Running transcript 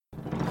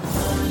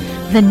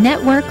The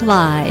Network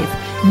Live.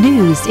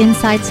 News,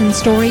 insights, and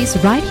stories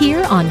right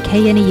here on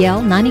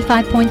KNEL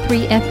 95.3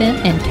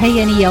 FM and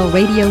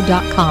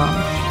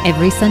KNELradio.com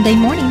every Sunday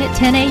morning at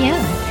 10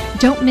 a.m.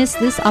 Don't miss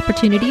this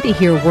opportunity to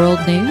hear world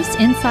news,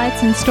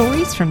 insights, and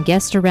stories from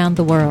guests around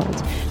the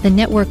world. The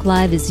Network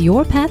Live is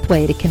your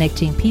pathway to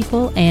connecting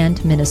people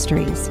and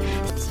ministries.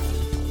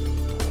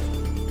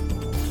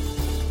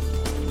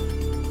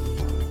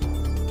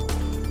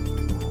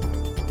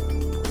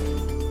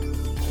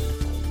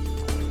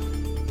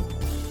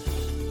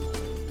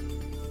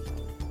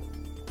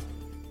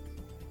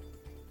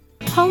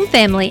 Home,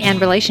 family, and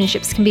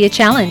relationships can be a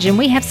challenge, and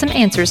we have some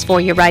answers for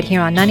you right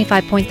here on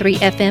 95.3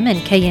 FM and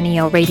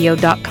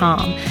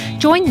KNELradio.com.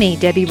 Join me,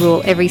 Debbie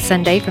Rule, every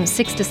Sunday from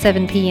 6 to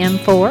 7 p.m.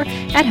 for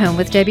At Home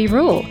with Debbie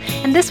Rule.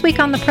 And this week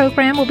on the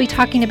program, we'll be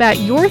talking about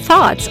your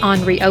thoughts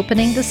on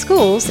reopening the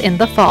schools in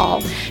the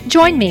fall.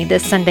 Join me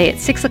this Sunday at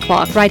 6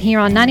 o'clock right here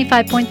on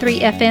 95.3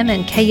 FM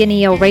and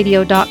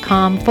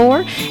KNELradio.com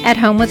for At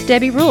Home with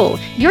Debbie Rule,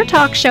 your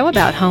talk show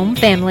about home,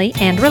 family,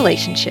 and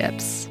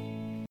relationships.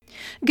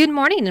 Good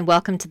morning and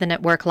welcome to the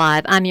Network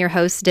Live. I'm your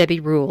host, Debbie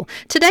Rule.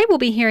 Today we'll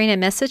be hearing a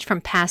message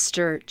from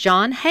Pastor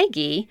John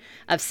Hagee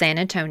of San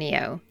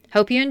Antonio.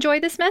 Hope you enjoy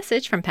this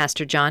message from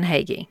Pastor John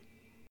Hagee.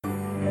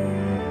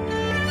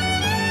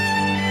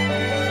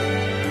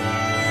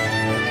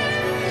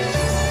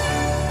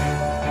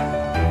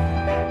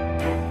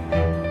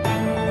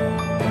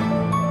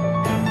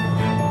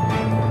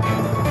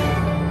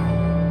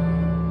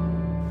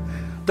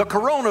 The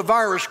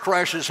coronavirus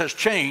crisis has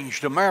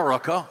changed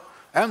America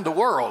and the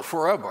world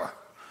forever.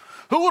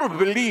 Who would have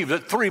believed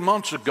that 3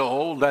 months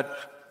ago that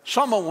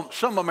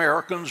some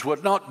Americans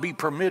would not be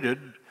permitted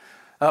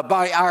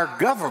by our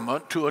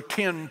government to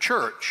attend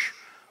church?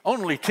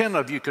 Only 10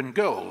 of you can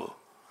go.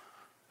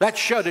 That's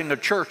shutting a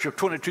church of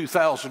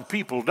 22,000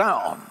 people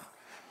down.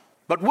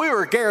 But we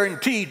are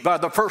guaranteed by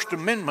the First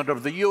Amendment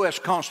of the U.S.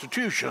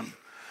 Constitution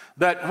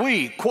that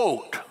we,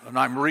 quote, and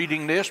I'm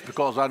reading this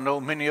because I know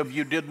many of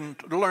you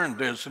didn't learn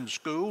this in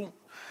school,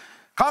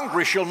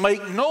 Congress shall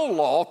make no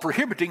law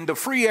prohibiting the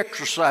free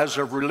exercise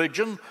of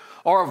religion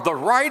or of the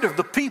right of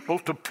the people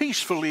to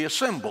peacefully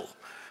assemble.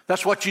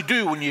 That's what you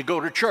do when you go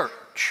to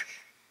church.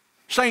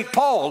 St.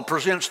 Paul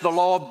presents the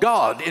law of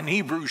God in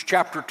Hebrews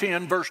chapter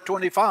 10, verse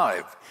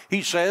 25.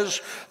 He says,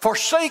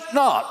 forsake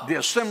not the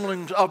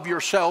assembling of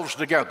yourselves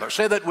together.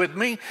 Say that with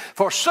me.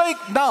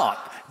 Forsake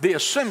not the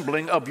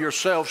assembling of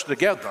yourselves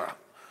together.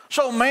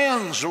 So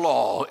man's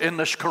law in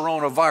this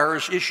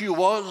coronavirus issue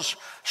was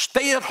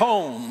stay at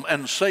home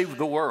and save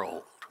the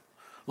world.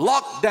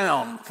 Lock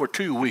down for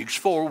 2 weeks,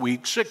 4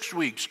 weeks, 6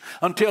 weeks,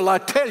 until I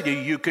tell you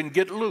you can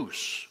get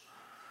loose.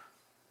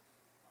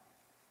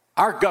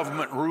 Our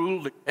government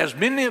ruled as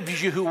many of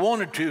you who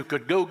wanted to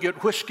could go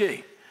get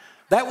whiskey.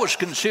 That was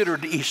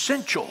considered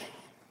essential,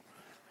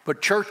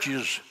 but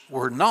churches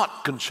were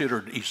not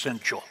considered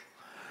essential.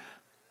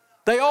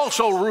 They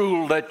also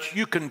ruled that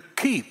you can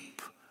keep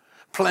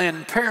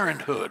Planned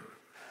Parenthood,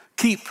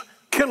 keep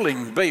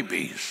killing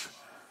babies.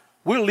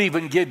 We'll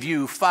even give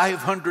you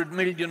 $500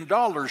 million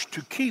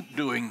to keep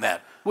doing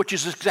that, which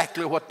is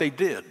exactly what they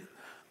did.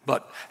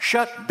 But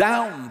shut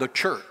down the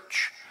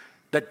church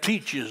that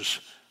teaches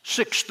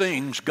 6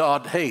 things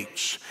God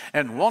hates,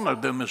 and one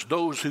of them is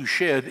those who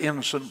shed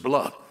innocent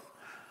blood.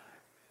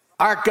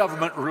 Our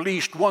government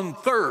released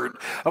 1/3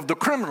 of the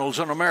criminals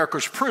in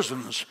America's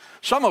prisons.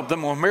 Some of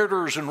them were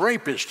murderers and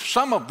rapists.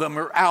 Some of them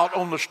are out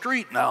on the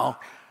street now.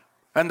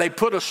 And they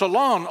put a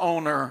salon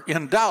owner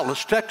in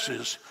Dallas,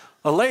 Texas,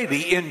 a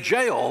lady in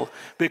jail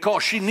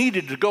because she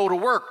needed to go to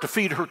work to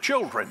feed her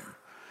children.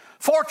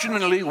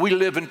 Fortunately, we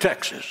live in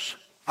Texas.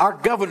 Our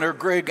governor,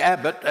 Greg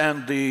Abbott,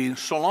 and the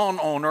salon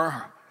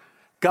owner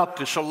got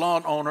the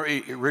salon owner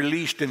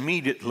released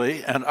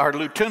immediately, and our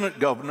lieutenant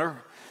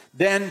governor,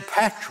 Dan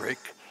Patrick,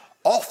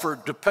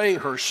 offered to pay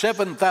her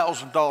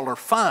 $7,000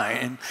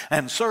 fine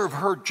and serve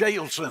her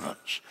jail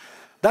sentence.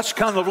 That's the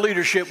kind of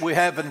leadership we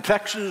have in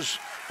Texas,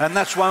 and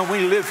that's why we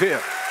live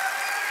here.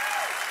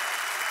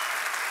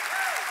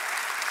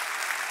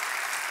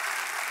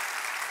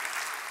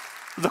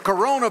 The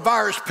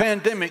coronavirus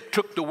pandemic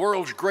took the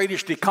world's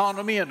greatest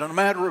economy, and in a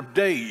matter of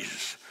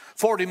days,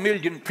 40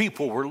 million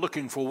people were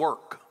looking for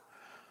work.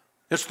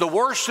 It's the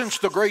worst since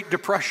the Great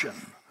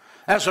Depression.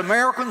 As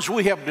Americans,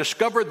 we have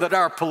discovered that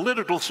our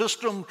political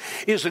system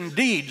is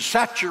indeed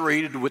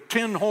saturated with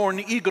tin-horn,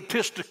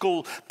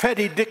 egotistical,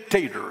 petty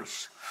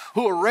dictators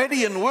who are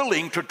ready and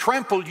willing to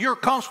trample your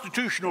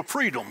constitutional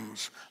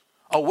freedoms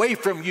away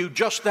from you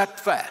just that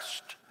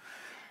fast.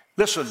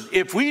 Listen,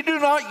 if we do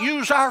not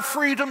use our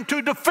freedom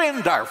to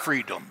defend our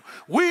freedom,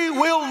 we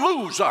will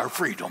lose our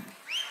freedom.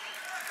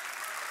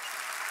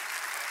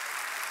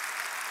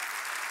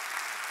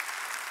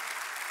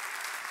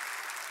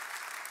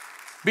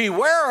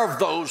 Beware of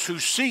those who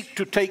seek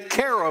to take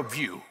care of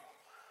you,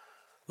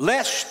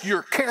 lest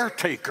your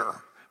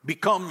caretaker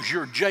becomes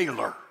your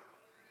jailer.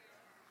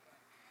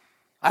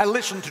 I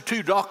listened to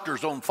two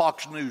doctors on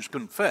Fox News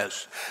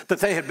confess that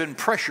they had been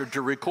pressured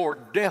to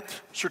record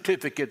death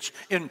certificates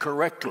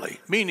incorrectly,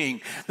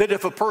 meaning that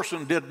if a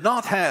person did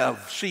not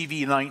have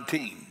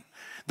CV-19,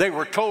 they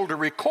were told to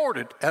record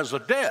it as a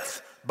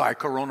death by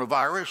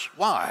coronavirus.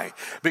 Why?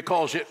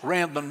 Because it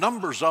ran the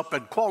numbers up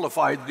and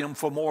qualified them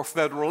for more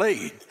federal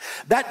aid.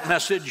 That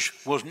message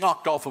was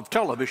knocked off of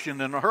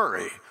television in a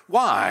hurry.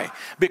 Why?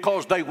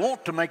 Because they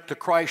want to make the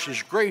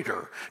crisis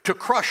greater, to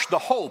crush the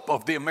hope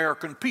of the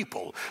American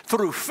people,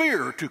 through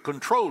fear to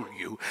control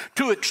you,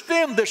 to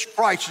extend this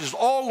crisis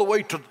all the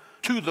way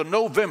to the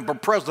November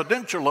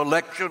presidential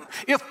election,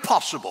 if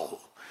possible.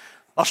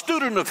 A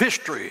student of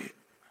history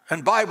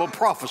and Bible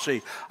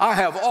prophecy, I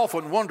have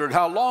often wondered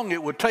how long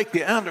it would take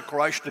the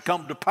Antichrist to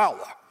come to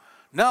power.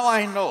 Now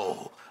I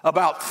know,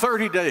 about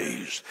 30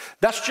 days.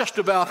 That's just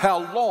about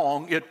how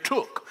long it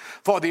took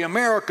for the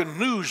American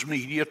news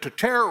media to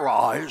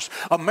terrorize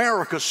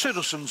America's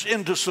citizens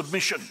into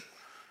submission.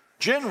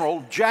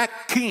 General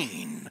Jack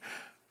Keane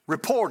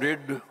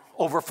reported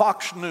over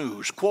Fox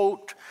News,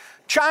 quote,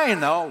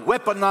 "China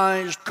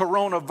weaponized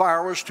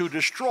coronavirus to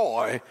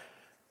destroy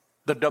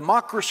the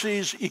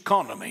democracy's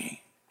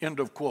economy,"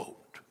 end of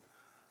quote.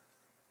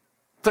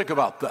 Think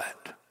about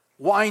that.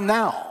 Why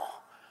now?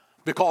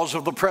 Because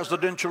of the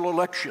presidential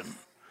election.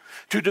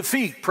 To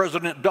defeat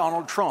President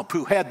Donald Trump,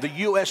 who had the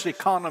U.S.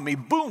 economy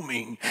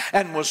booming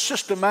and was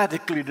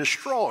systematically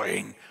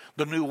destroying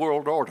the New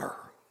World Order.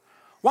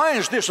 Why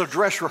is this a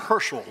dress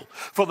rehearsal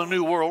for the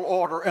New World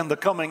Order and the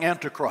coming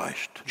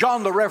Antichrist?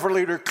 John the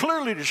Revelator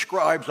clearly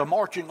describes a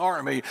marching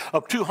army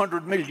of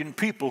 200 million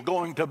people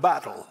going to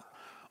battle.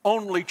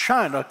 Only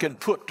China can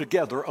put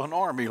together an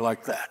army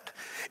like that.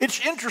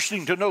 It's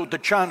interesting to note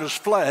that China's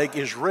flag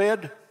is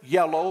red,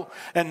 yellow,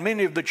 and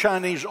many of the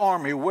Chinese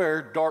army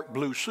wear dark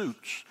blue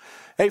suits.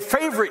 A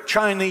favorite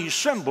Chinese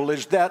symbol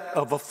is that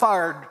of a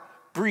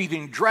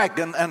fire-breathing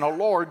dragon and a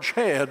large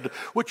head,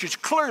 which is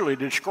clearly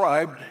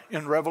described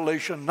in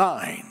Revelation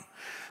 9.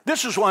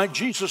 This is why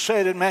Jesus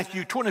said in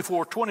Matthew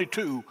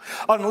 24:22,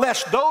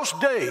 "Unless those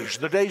days,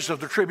 the days of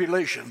the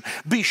tribulation,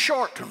 be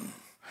shortened,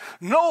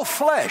 no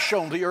flesh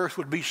on the earth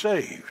would be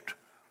saved."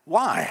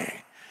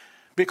 Why?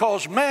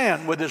 Because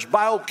man, with his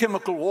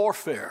biochemical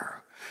warfare,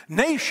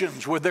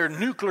 nations with their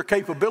nuclear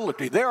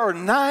capability, there are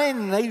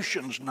 9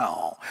 nations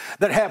now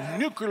that have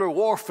nuclear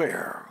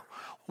warfare.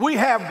 We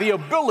have the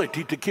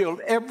ability to kill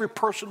every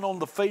person on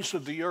the face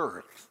of the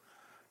earth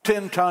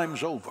 10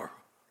 times over,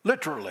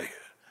 literally.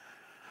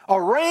 A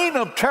reign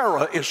of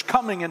terror is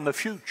coming in the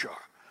future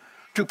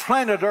to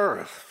planet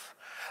Earth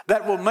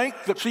that will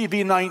make the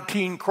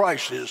CV-19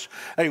 crisis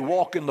a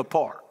walk in the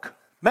park.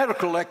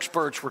 Medical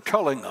experts were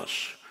telling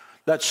us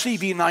that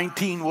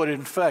CV-19 would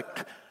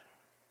infect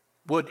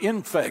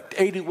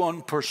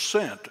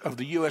 81% of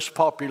the U.S.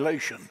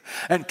 population,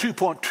 and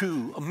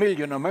 2.2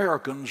 million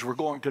Americans were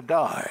going to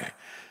die.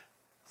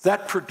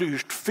 That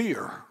produced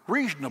fear,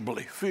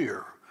 reasonably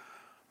fear,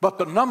 but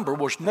the number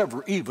was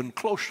never even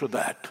close to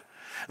that.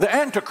 The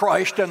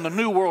Antichrist and the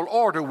New World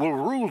Order will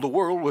rule the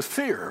world with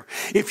fear.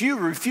 If you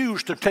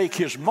refuse to take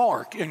his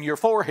mark in your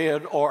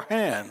forehead or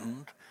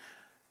hand,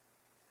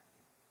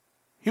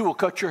 he will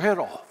cut your head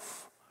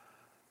off.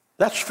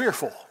 That's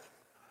fearful.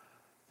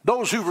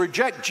 Those who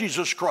reject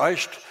Jesus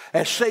Christ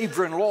as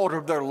Savior and Lord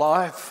of their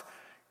life,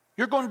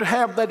 you're going to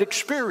have that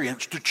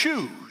experience to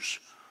choose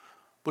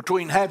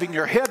between having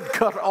your head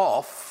cut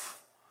off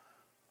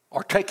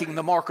or taking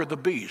the mark of the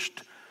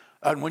beast.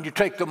 And when you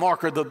take the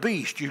mark of the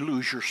beast, you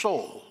lose your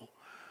soul.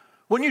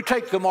 When you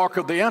take the mark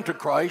of the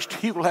Antichrist,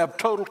 he will have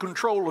total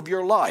control of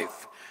your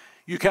life.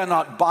 You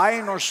cannot buy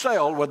nor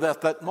sell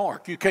without that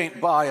mark. You can't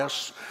buy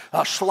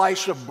a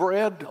slice of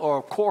bread or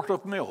a quart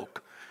of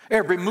milk.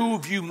 Every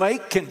move you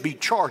make can be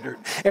charted.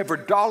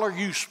 Every dollar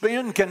you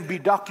spend can be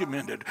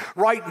documented.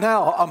 Right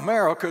now,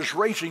 America is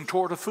racing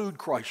toward a food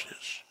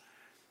crisis.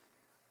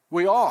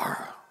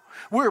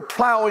 We're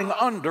plowing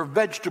under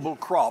vegetable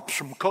crops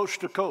from coast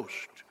to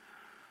coast.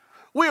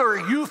 We are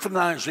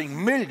euthanizing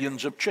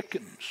millions of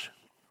chickens.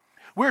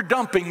 We're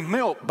dumping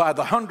milk by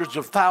the hundreds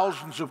of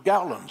thousands of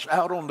gallons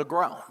out on the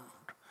ground.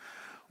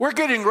 We're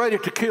getting ready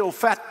to kill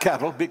fat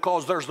cattle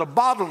because there's a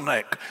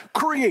bottleneck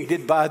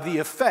created by the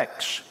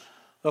effects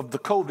of the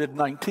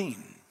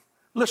COVID-19.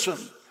 Listen,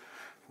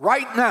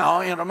 right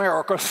now in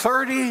America,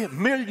 30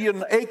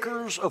 million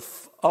acres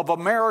of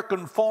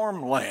American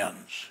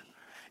farmlands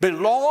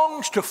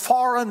belongs to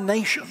foreign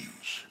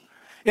nations.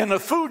 In a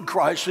food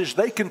crisis,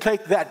 they can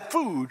take that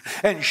food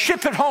and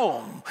ship it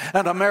home,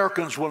 and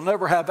Americans will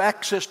never have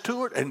access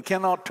to it and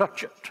cannot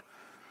touch it.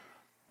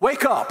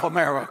 Wake up,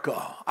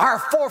 America. Our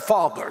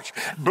forefathers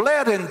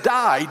bled and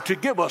died to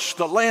give us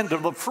the land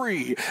of the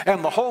free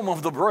and the home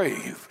of the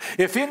brave.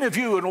 If any of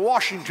you in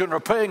Washington are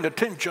paying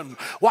attention,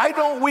 why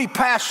don't we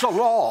pass a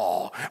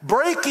law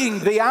breaking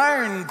the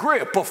iron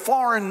grip of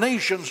foreign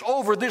nations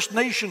over this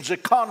nation's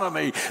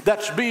economy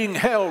that's being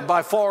held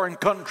by foreign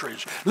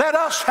countries? Let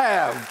us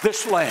have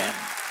this land.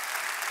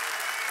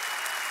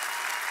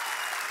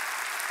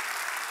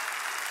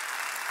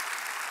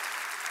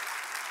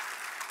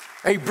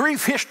 A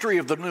brief history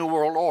of the New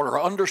World Order.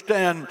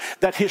 Understand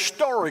that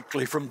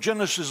historically, from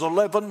Genesis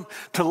 11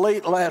 to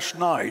late last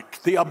night,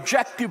 the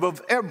objective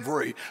of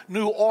every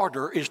new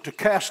order is to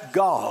cast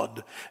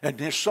God and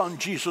His Son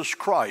Jesus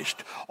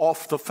Christ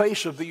off the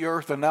face of the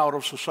earth and out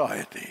of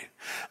society.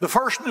 The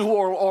first New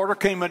World Order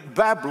came at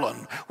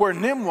Babylon, where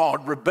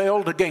Nimrod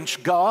rebelled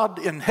against God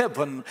in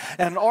heaven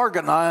and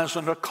organized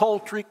an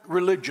occultic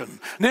religion.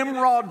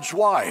 Nimrod's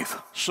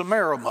wife,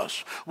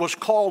 Semiramis, was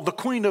called the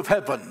Queen of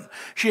Heaven.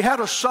 She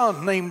had a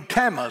son named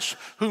Tammuz,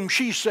 whom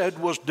she said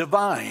was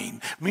divine,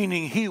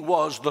 meaning he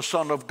was the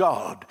Son of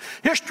God.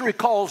 History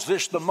calls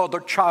this the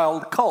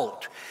mother-child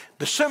cult.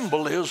 The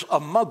symbol is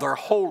a mother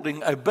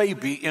holding a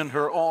baby in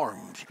her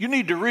arms. You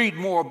need to read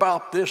more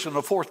about this in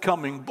a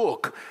forthcoming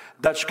book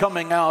that's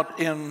coming out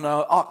in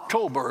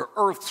October,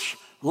 Earth's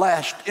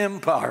Last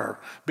Empire,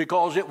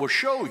 because it will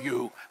show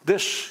you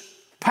this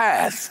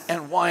path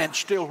and why it's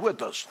still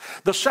with us.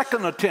 The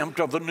second attempt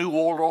of the New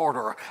World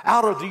Order.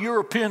 Out of the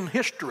European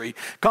history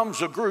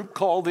comes a group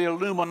called the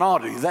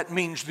Illuminati. That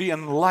means the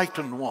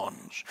enlightened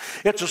ones.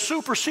 It's a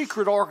super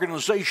secret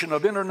organization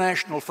of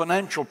international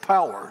financial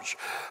powers,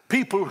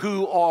 people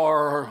who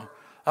are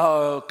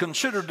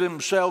considered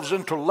themselves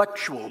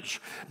intellectuals.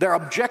 Their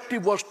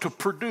objective was to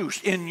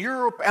produce in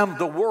Europe and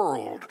the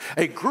world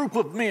a group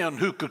of men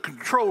who could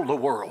control the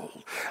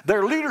world.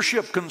 Their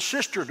leadership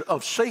consisted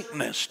of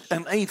Satanists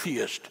and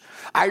atheists.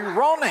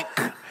 Ironic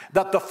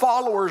that the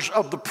followers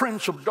of the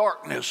Prince of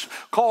Darkness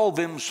call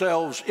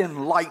themselves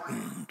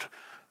enlightened.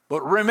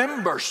 But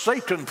remember,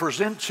 Satan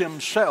presents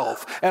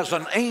himself as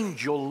an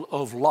angel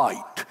of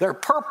light. Their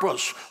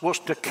purpose was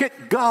to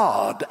kick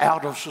God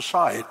out of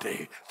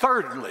society.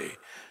 Thirdly,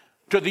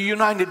 to the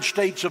United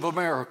States of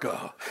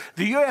America.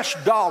 The U.S.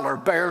 dollar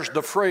bears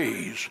the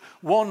phrase,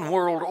 one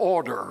world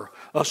order,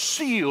 a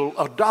seal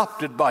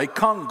adopted by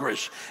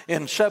Congress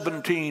in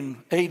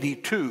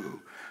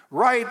 1782.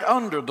 Right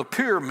under the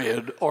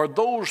pyramid are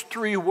those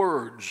three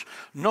words,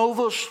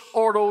 Novus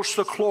Ordo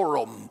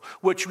Seclorum,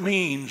 which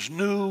means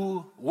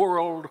New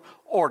World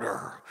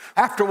Order.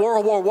 After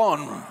World War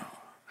I,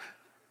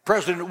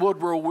 President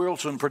Woodrow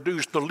Wilson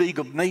produced the League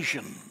of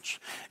Nations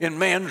in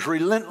man's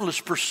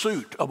relentless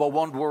pursuit of a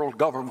one-world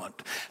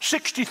government.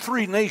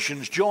 63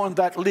 nations joined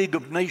that League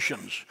of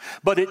Nations,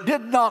 but it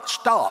did not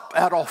stop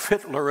Adolf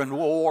Hitler in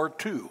World War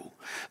II.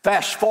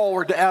 Fast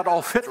forward to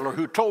Adolf Hitler,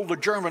 who told the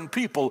German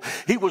people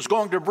he was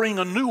going to bring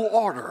a new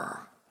order.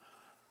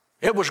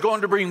 It was going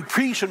to bring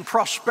peace and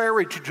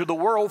prosperity to the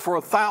world for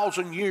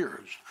 1,000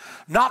 years.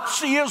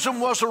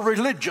 Nazism was a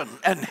religion,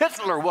 and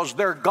Hitler was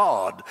their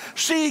god.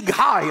 Sieg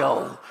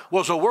Heil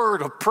was a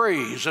word of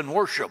praise and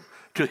worship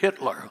to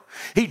Hitler.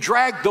 He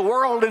dragged the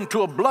world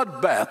into a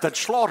bloodbath that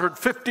slaughtered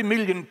 50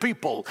 million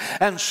people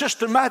and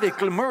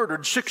systematically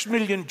murdered 6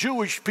 million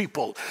Jewish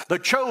people, the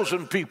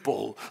chosen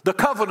people, the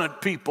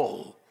covenant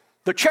people,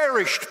 the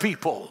cherished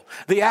people,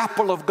 the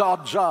apple of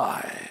God's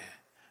eye.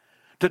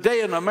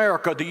 Today in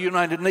America, the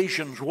United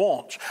Nations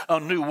wants a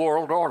new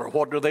world order.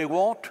 What do they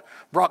want?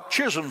 Brock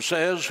Chisholm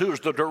says,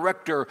 who's the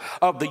director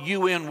of the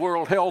UN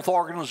World Health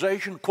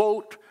Organization,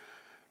 quote,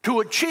 to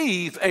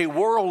achieve a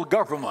world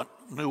government,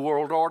 new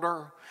world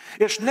order,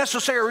 it's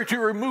necessary to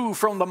remove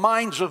from the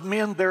minds of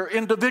men their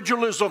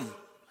individualism.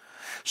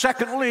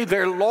 Secondly,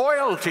 their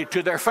loyalty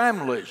to their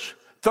families.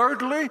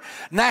 Thirdly,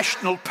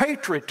 national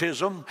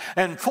patriotism.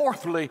 And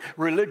fourthly,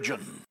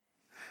 religion.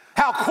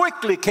 How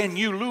quickly can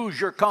you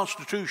lose your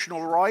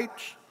constitutional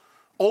rights?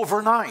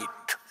 Overnight.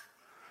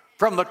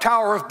 From the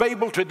Tower of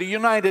Babel to the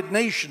United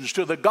Nations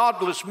to the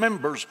godless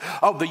members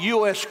of the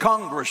U.S.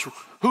 Congress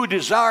who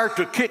desire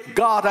to kick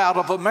God out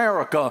of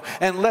America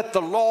and let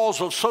the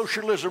laws of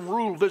socialism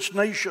rule this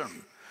nation.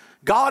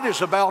 God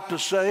is about to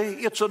say,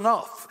 it's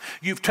enough.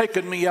 You've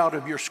taken me out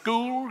of your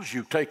schools.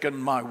 You've taken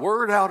my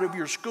word out of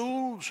your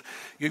schools.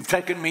 You've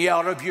taken me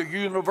out of your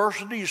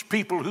universities.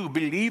 People who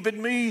believe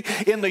in me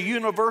in the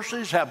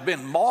universities have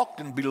been mocked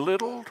and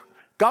belittled.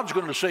 God's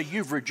going to say,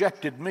 you've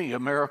rejected me,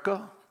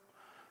 America,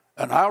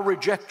 and I'll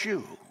reject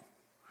you.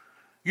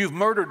 You've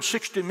murdered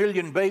 60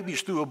 million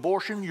babies through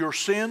abortion. Your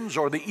sins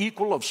are the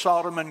equal of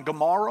Sodom and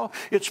Gomorrah.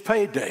 It's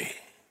payday.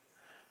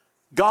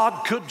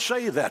 God could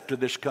say that to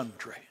this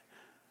country.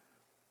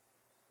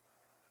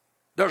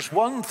 There's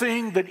one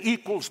thing that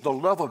equals the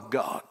love of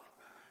God,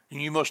 and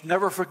you must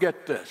never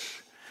forget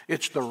this.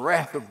 It's the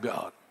wrath of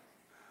God.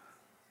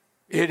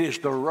 It is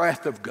the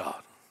wrath of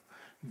God.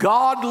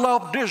 God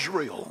loved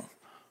Israel,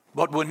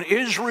 but when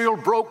Israel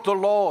broke the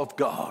law of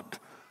God,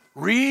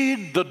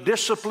 read the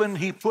discipline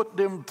he put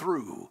them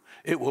through.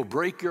 It will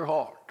break your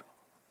heart.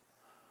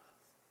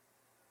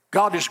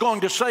 God is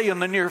going to say in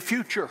the near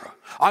future,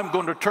 I'm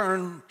going to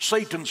turn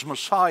Satan's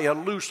Messiah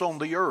loose on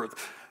the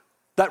earth.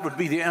 That would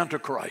be the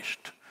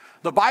Antichrist.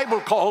 The Bible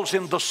calls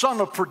him the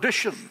son of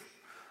perdition.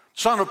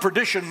 Son of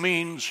perdition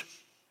means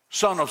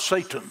son of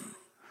Satan.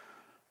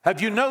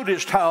 Have you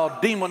noticed how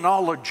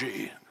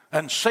demonology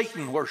and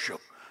Satan worship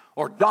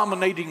are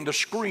dominating the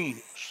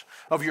screens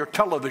of your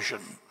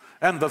television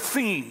and the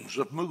themes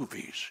of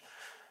movies?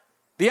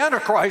 The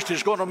Antichrist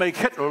is going to make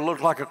Hitler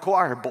look like a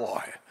choir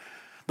boy.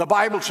 The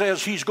Bible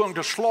says he's going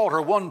to slaughter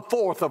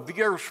 1/4 of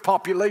the earth's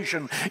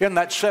population in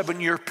that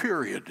 7-year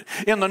period.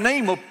 In the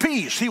name of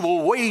peace, he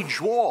will wage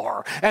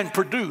war and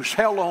produce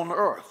hell on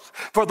earth.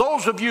 For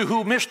those of you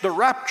who missed the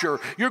rapture,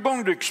 you're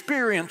going to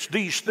experience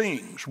these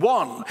things.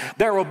 1,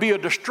 there will be a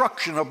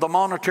destruction of the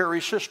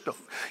monetary system.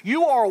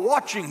 You are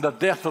watching the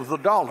death of the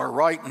dollar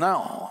right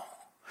now.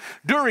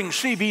 During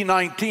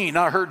CV19,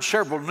 I heard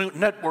several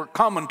network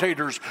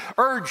commentators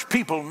urge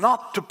people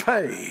not to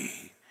pay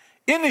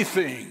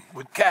anything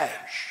with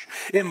cash,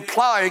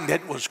 implying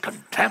that it was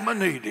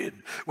contaminated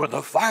with a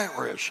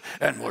virus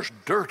and was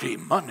dirty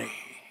money.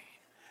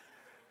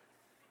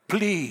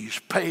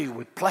 Please pay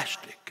with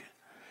plastic.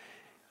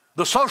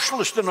 The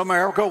socialists in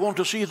America want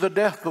to see the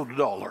death of the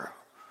dollar.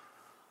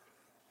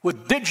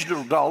 With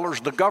digital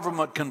dollars, the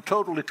government can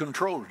totally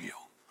control you.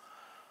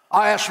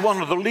 I asked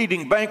one of the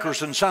leading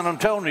bankers in San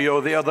Antonio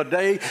the other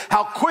day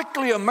how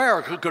quickly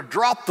America could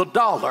drop the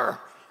dollar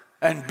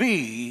and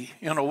be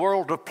in a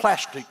world of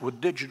plastic with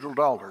digital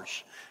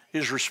dollars.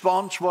 His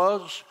response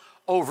was,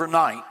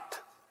 overnight.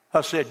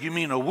 I said, you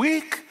mean a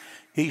week?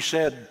 He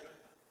said,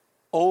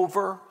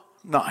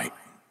 overnight.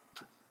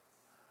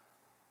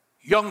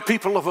 Young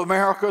people of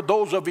America,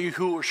 those of you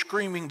who are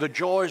screaming the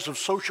joys of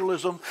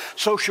socialism,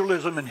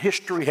 socialism in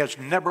history has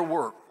never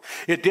worked.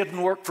 It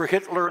didn't work for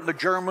Hitler and the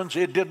Germans.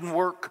 It didn't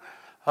work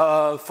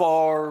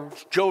for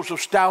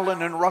Joseph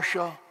Stalin in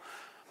Russia.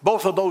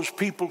 Both of those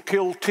people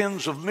killed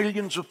tens of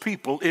millions of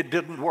people. It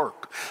didn't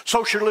work.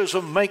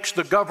 Socialism makes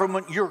the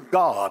government your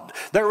God.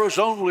 There is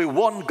only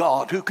one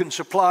God who can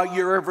supply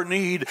your every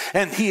need,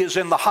 and he is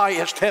in the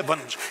highest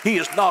heavens. He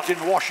is not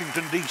in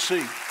Washington,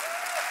 D.C.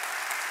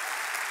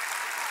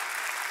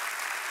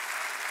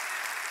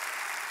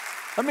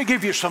 Let me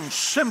give you some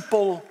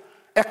simple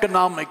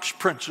economics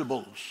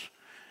principles.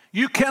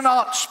 You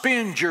cannot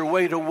spend your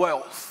way to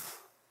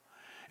wealth.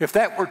 If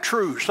that were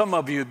true, some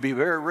of you would be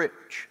very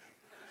rich.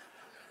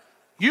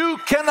 You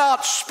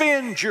cannot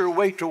spend your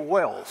way to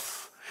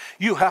wealth.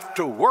 You have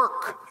to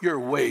work your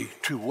way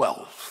to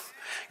wealth.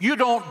 You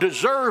don't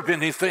deserve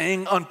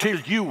anything until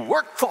you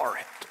work for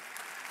it.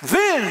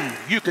 Then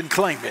you can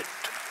claim it.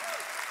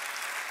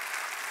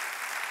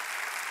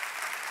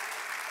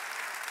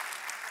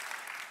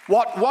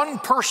 What one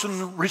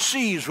person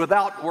receives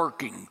without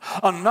working,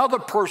 another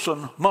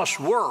person must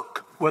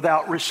work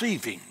without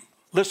receiving.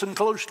 Listen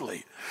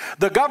closely.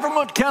 The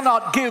government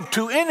cannot give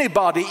to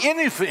anybody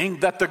anything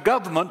that the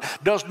government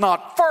does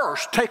not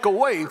first take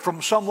away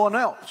from someone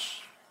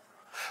else.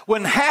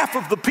 When half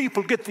of the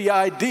people get the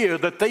idea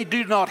that they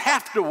do not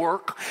have to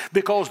work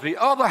because the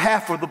other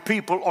half of the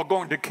people are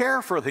going to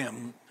care for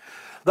them,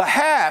 the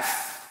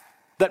half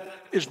that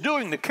is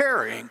doing the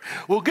caring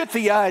will get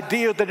the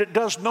idea that it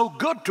does no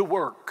good to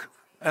work,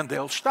 and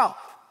they'll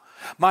stop.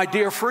 My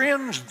dear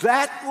friends,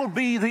 that will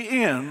be the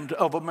end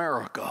of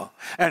America,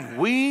 and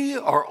we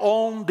are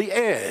on the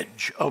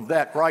edge of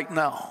that right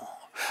now.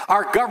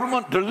 Our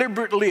government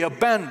deliberately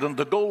abandoned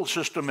the gold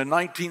system in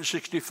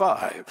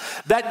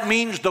 1965. That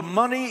means the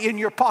money in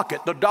your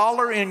pocket, the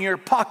dollar in your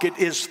pocket,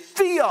 is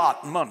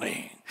fiat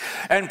money.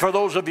 And for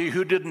those of you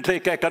who didn't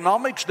take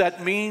economics,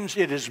 that means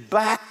it is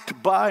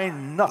backed by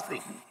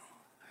nothing.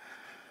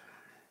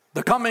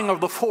 The coming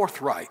of the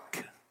Fourth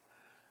Reich,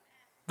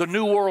 the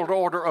New World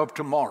Order of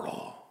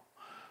tomorrow.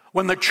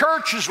 When the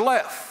church is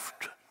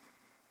left,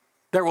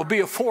 there will be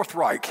a Fourth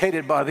Reich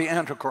headed by the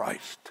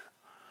Antichrist.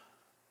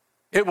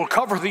 It will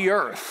cover the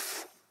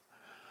earth.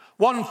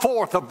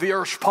 1/4 of the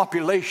earth's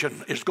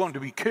population is going to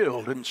be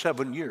killed in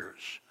 7 years.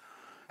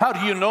 How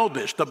do you know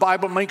this? The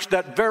Bible makes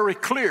that very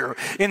clear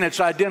in its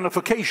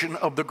identification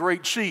of the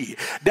Great Sea.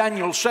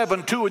 Daniel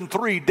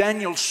 7:2-3,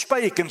 Daniel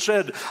spake and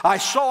said, I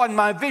saw in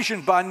my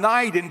vision by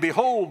night, and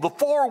behold, the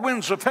 4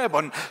 winds of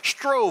heaven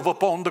strove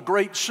upon the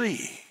Great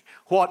Sea.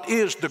 What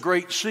is the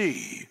Great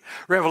Sea?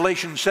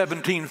 Revelation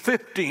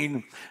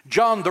 17:15,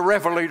 John the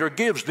Revelator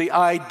gives the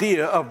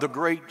idea of the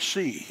Great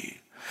Sea.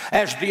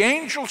 As the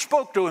angel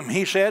spoke to him,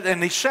 he said,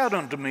 and he said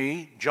unto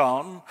me,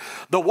 John,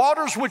 the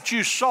waters which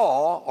you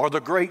saw are the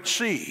Great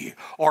Sea,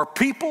 are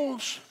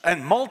peoples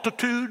and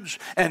multitudes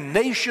and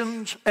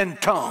nations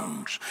and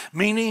tongues,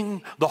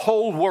 meaning the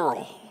whole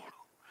world.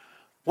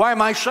 Why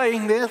am I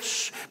saying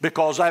this?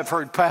 Because I've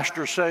heard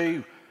pastors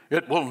say,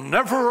 it will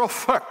never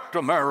affect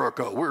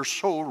America. We're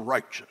so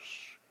righteous.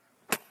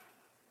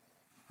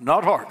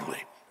 Not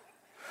hardly.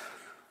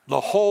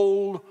 The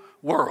whole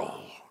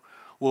world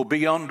will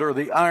be under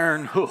the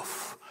iron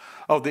hoof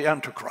of the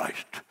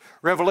Antichrist.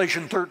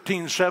 Revelation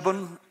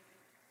 13:7,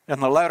 in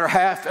the latter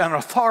half, an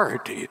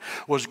authority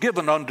was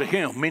given unto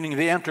him, meaning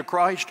the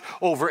Antichrist,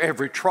 over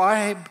every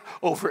tribe,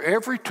 over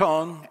every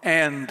tongue,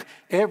 and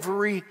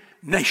every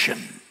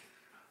nation.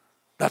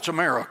 That's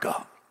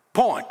America.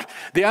 Point.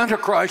 The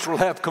Antichrist will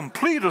have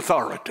complete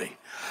authority.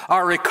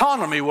 Our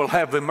economy will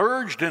have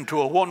emerged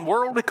into a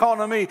one-world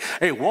economy,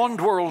 a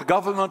one-world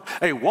government,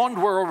 a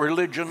one-world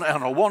religion,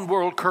 and a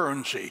one-world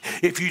currency.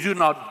 If you do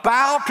not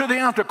bow to the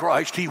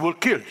Antichrist, he will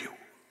kill you.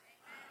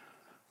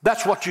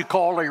 That's what you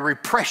call a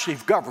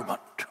repressive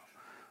government.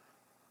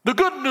 The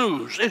good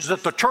news is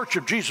that the church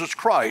of Jesus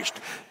Christ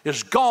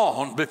is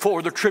gone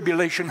before the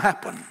tribulation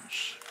happens.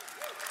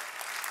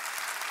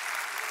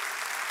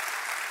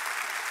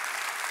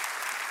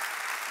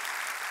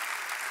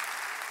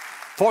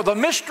 For the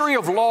mystery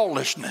of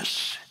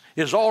lawlessness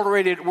is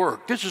already at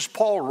work. This is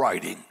Paul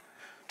writing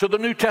to the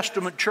New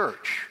Testament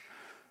church.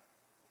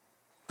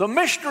 The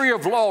mystery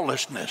of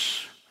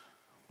lawlessness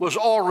was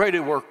already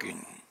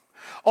working.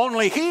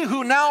 Only he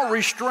who now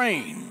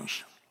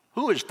restrains,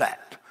 who is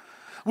that?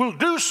 Will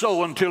do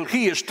so until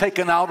he is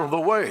taken out of the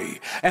way.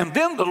 And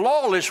then the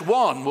lawless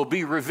one will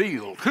be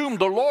revealed, whom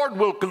the Lord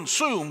will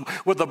consume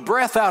with the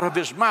breath out of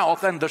his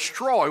mouth and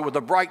destroy with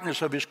the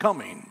brightness of his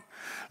coming.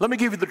 Let me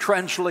give you the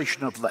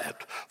translation of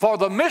that. For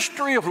the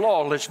mystery of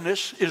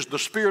lawlessness is the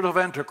spirit of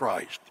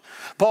Antichrist.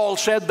 Paul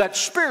said that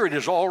spirit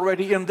is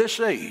already in this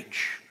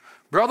age.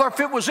 Brother, if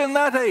it was in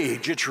that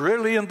age, it's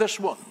really in this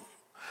one.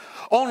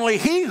 Only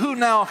he who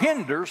now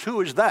hinders,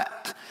 who is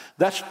that?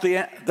 That's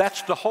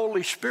the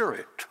Holy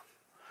Spirit.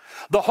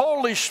 The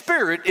Holy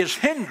Spirit is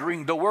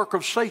hindering the work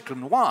of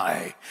Satan.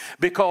 Why?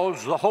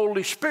 Because the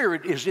Holy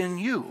Spirit is in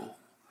you.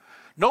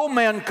 No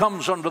man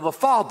comes unto the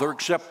Father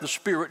except the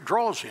Spirit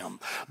draws him.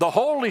 The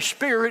Holy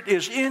Spirit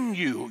is in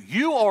you.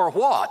 You are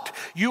what?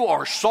 You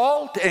are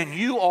salt and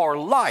you are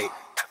light.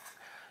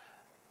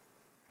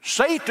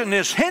 Satan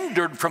is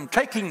hindered from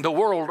taking the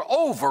world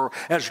over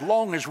as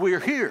long as we're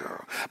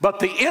here. But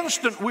the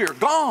instant we're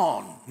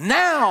gone,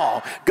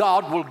 now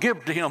God will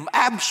give to him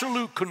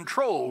absolute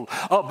control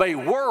of a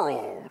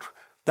world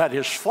that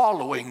is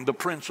following the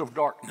prince of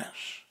darkness.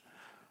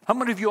 How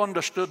many of you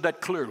understood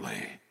that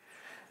clearly?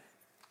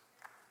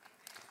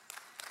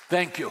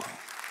 Thank you.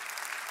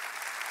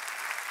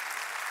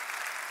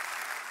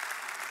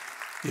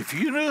 If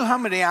you knew how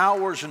many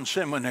hours in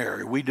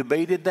seminary we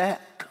debated that,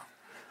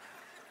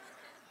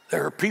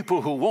 there are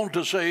people who want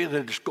to say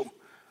that it's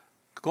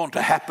going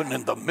to happen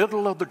in the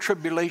middle of the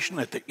tribulation,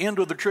 at the end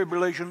of the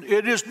tribulation.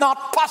 It is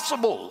not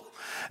possible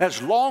as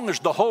long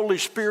as the Holy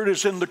Spirit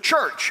is in the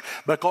church,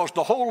 because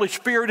the Holy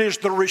Spirit is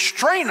the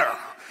restrainer,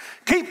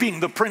 keeping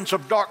the prince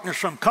of darkness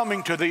from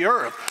coming to the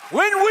earth.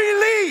 When we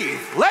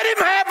leave, let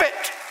him have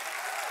it.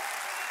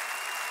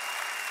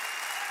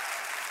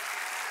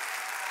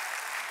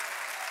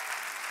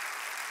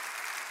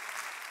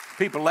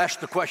 People ask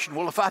the question,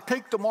 well, if I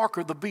take the mark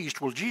of the beast,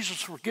 will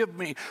Jesus forgive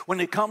me when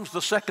he comes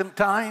the second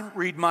time?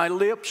 Read my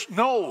lips.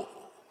 No.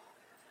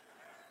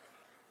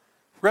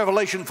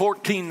 Revelation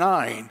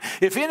 14:9.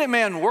 If any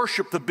man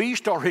worship the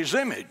beast or his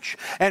image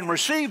and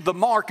receive the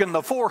mark in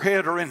the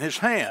forehead or in his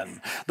hand,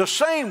 the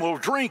same will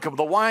drink of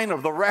the wine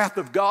of the wrath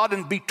of God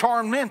and be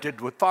tormented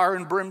with fire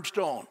and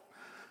brimstone.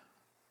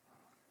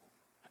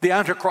 The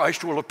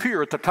Antichrist will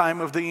appear at the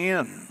time of the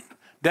end.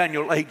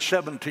 Daniel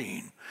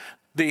 8:17.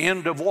 The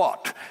end of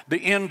what?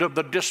 The end of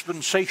the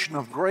dispensation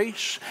of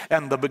grace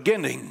and the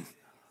beginning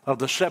of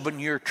the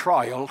 7-year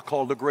trial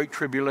called the Great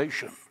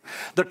Tribulation.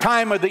 The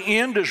time of the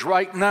end is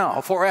right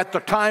now, for at the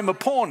time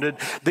appointed,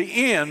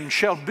 the end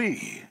shall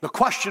be. The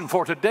question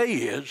for today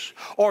is,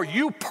 are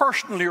you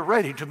personally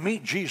ready to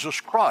meet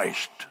Jesus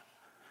Christ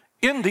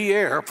in the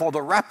air for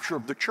the rapture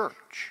of the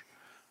church?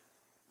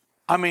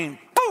 I mean,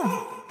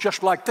 boom,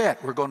 just like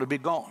that, we're going to be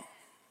gone.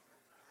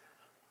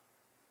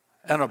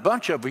 And a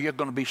bunch of you are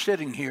going to be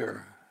sitting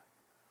here.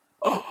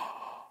 Oh,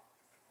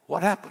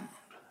 what happened?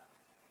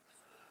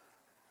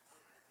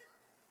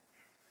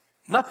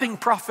 Nothing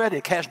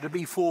prophetic has to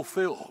be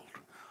fulfilled.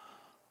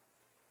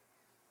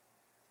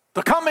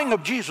 The coming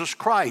of Jesus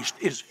Christ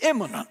is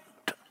imminent.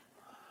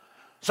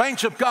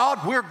 Saints of God,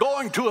 we're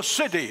going to a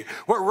city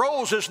where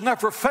roses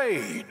never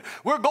fade.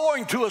 We're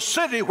going to a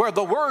city where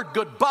the word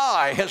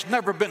goodbye has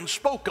never been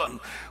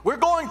spoken. We're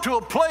going to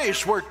a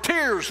place where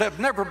tears have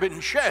never been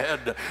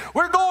shed.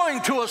 We're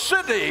going to a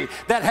city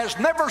that has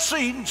never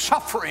seen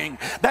suffering,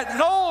 that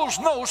knows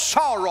no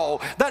sorrow,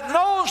 that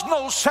knows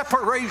no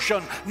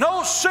separation,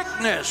 no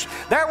sickness.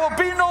 There will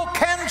be no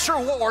cancer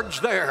wards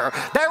there.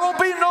 There will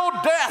be no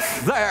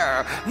death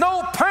there,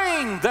 no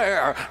pain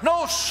there,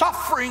 no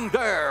suffering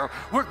there.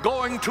 We're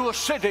going to a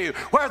city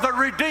where the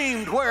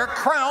redeemed wear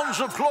crowns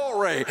of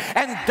glory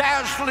and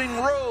dazzling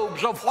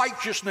robes of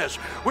righteousness.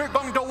 We're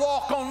going to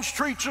walk on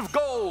streets of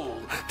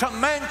gold to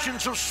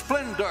mansions of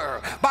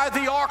splendor by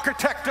the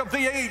architect of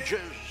the ages.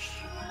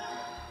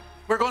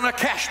 We're going to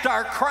cast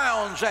our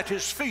crowns at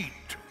his feet.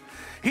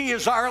 He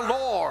is our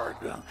Lord,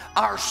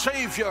 our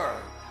Savior,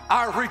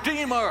 our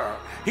Redeemer.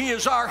 He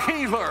is our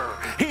healer.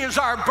 He is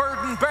our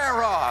burden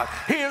bearer.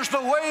 He is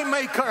the way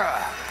maker.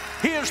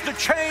 He is the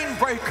chain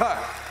breaker.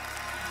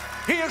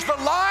 He is the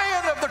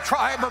Lion of the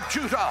tribe of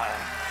Judah.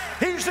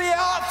 He's the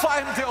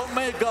Alpha and the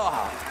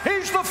Omega.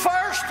 He's the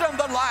first and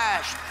the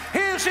last. He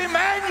is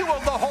Emmanuel,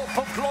 the hope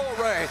of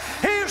glory.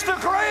 He is the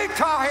great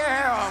I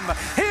am.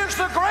 He is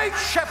the great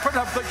shepherd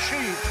of the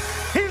sheep.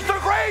 He's the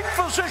great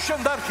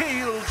physician that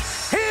heals.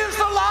 He is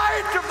the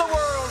light of the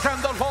world and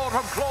the Lord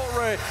of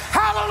glory.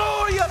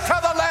 Hallelujah to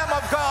the Lamb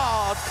of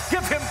God.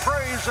 Give him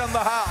praise in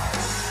the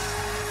house.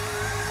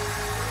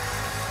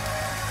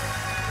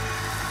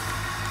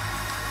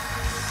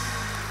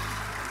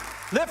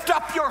 Lift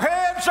up your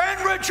heads and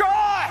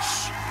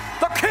rejoice.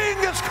 The King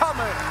is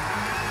coming.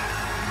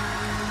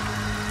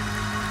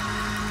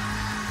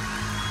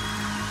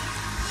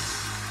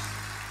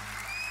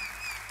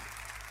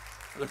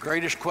 The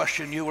greatest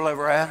question you will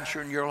ever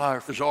answer in your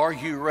life is, are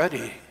you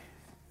ready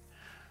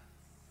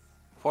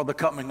for the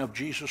coming of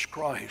Jesus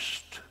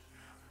Christ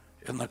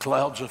in the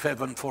clouds of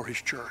heaven for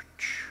his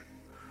church?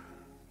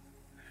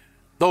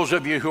 Those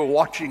of you who are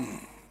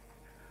watching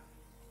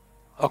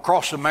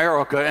across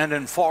America and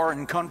in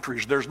foreign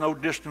countries, there's no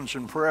distance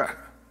in prayer.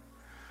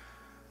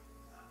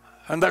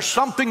 And there's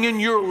something in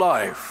your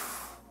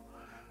life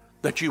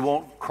that you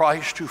want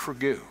Christ to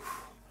forgive.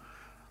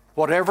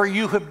 Whatever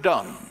you have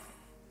done,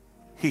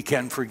 he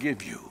can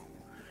forgive you.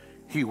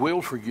 He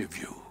will forgive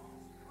you.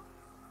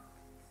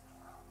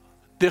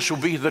 This will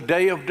be the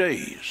day of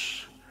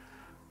days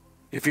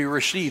if you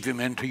receive him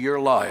into your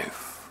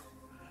life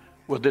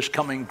with this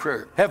coming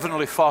prayer.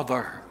 Heavenly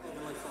Father,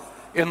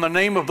 in the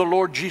name of the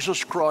Lord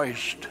Jesus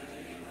Christ,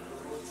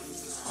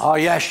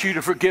 I ask you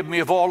to forgive me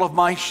of all of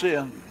my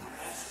sin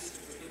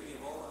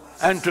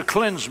and to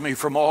cleanse me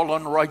from all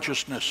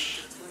unrighteousness.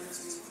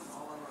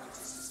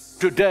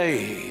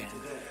 Today,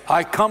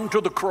 I come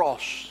to the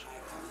cross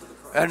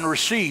and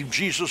receive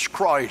Jesus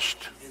Christ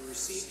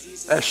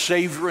as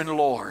Savior and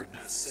Lord.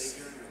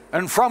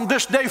 And from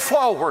this day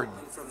forward,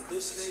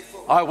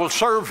 I will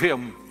serve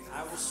him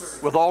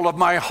with all of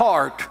my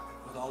heart,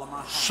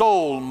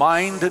 soul,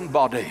 mind, and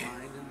body.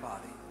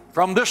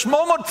 From this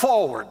moment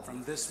forward,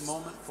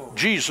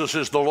 Jesus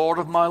is the Lord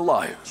of my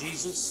life.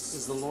 Jesus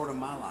is the Lord of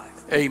my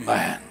life.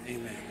 Amen.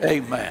 Amen.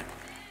 Amen.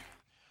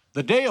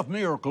 The day of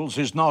miracles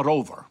is not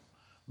over.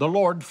 The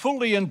Lord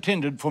fully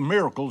intended for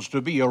miracles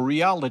to be a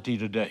reality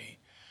today.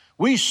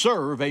 We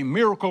serve a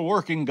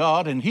miracle-working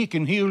God, and he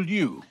can heal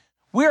you.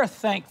 We are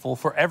thankful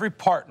for every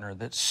partner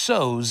that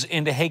sows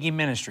into Hagee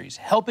Ministries,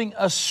 helping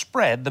us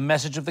spread the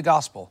message of the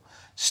gospel.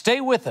 Stay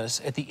with us.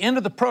 At the end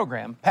of the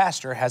program,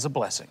 Pastor has a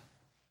blessing.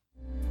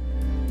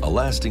 A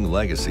lasting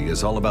legacy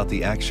is all about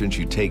the actions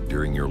you take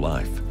during your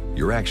life.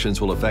 Your actions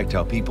will affect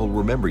how people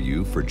remember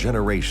you for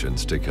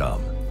generations to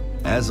come.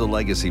 As a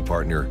legacy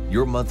partner,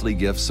 your monthly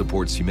gift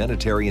supports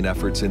humanitarian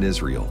efforts in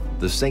Israel,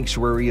 the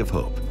Sanctuary of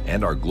Hope,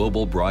 and our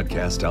global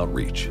broadcast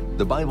outreach.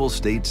 The Bible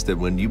states that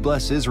when you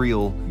bless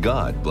Israel,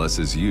 God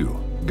blesses you.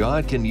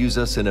 God can use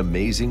us in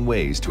amazing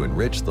ways to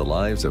enrich the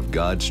lives of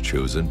God's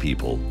chosen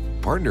people.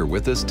 Partner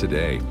with us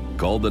today.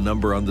 Call the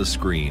number on the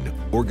screen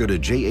or go to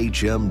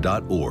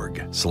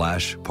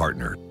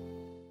jhm.org/partner.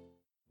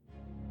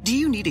 Do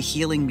you need a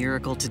healing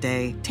miracle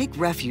today? Take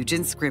refuge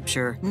in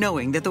Scripture,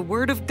 knowing that the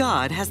Word of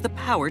God has the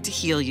power to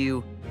heal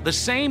you. The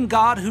same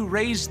God who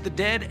raised the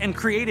dead and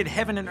created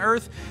heaven and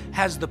earth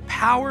has the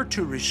power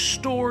to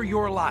restore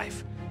your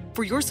life.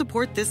 For your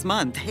support this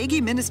month,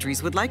 Hagee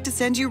Ministries would like to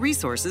send you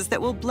resources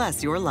that will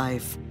bless your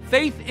life.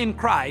 Faith in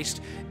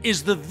Christ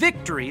is the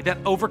victory that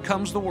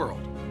overcomes the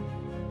world.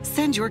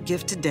 Send your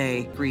gift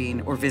today,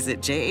 Green, or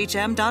visit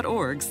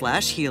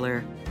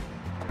jhm.org/healer.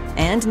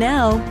 And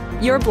now,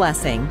 your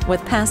blessing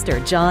with Pastor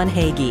John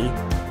Hagee.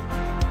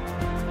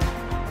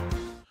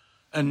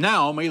 And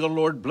now may the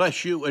Lord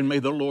bless you and may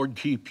the Lord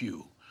keep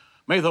you.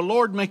 May the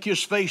Lord make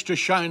his face to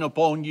shine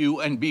upon you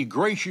and be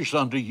gracious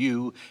unto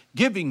you,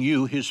 giving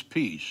you his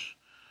peace.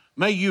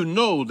 May you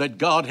know that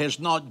God has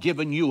not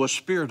given you a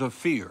spirit of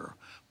fear,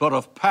 but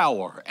of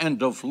power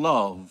and of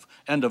love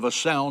and of a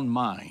sound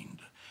mind.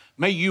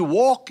 May you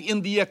walk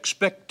in the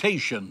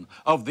expectation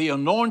of the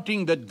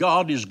anointing that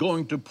God is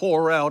going to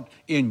pour out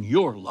in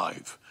your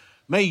life.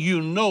 May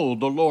you know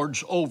the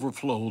Lord's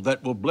overflow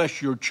that will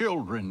bless your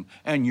children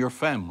and your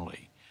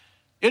family.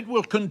 It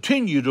will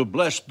continue to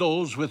bless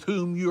those with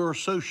whom you're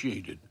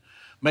associated.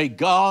 May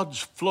God's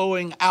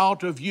flowing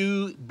out of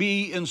you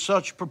be in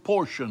such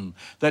proportion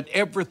that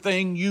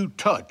everything you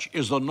touch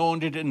is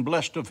anointed and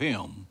blessed of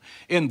him.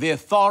 In the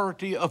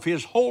authority of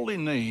his holy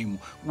name,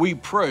 we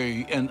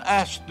pray and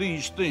ask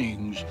these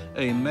things.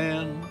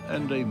 Amen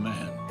and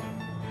amen.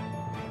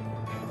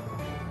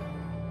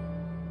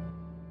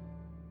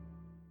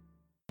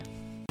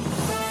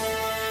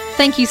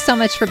 Thank you so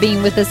much for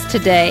being with us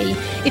today.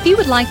 If you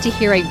would like to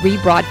hear a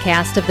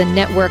rebroadcast of the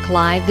network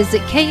live,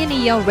 visit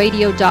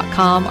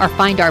knelradio.com or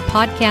find our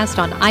podcast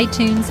on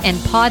iTunes and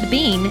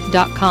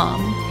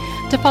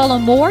podbean.com. To follow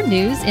more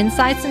news,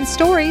 insights, and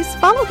stories,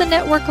 follow the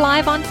Network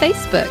Live on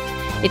Facebook.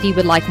 If you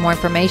would like more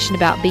information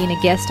about being a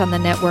guest on the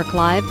Network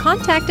Live,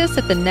 contact us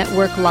at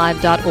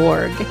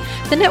thenetworklive.org.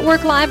 The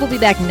Network Live will be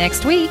back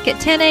next week at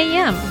 10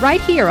 a.m.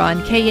 right here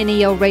on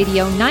KNEL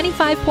Radio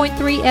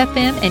 95.3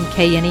 FM and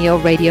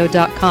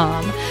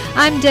KNELradio.com.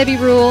 I'm Debbie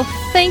Rule.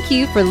 Thank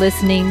you for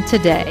listening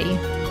today.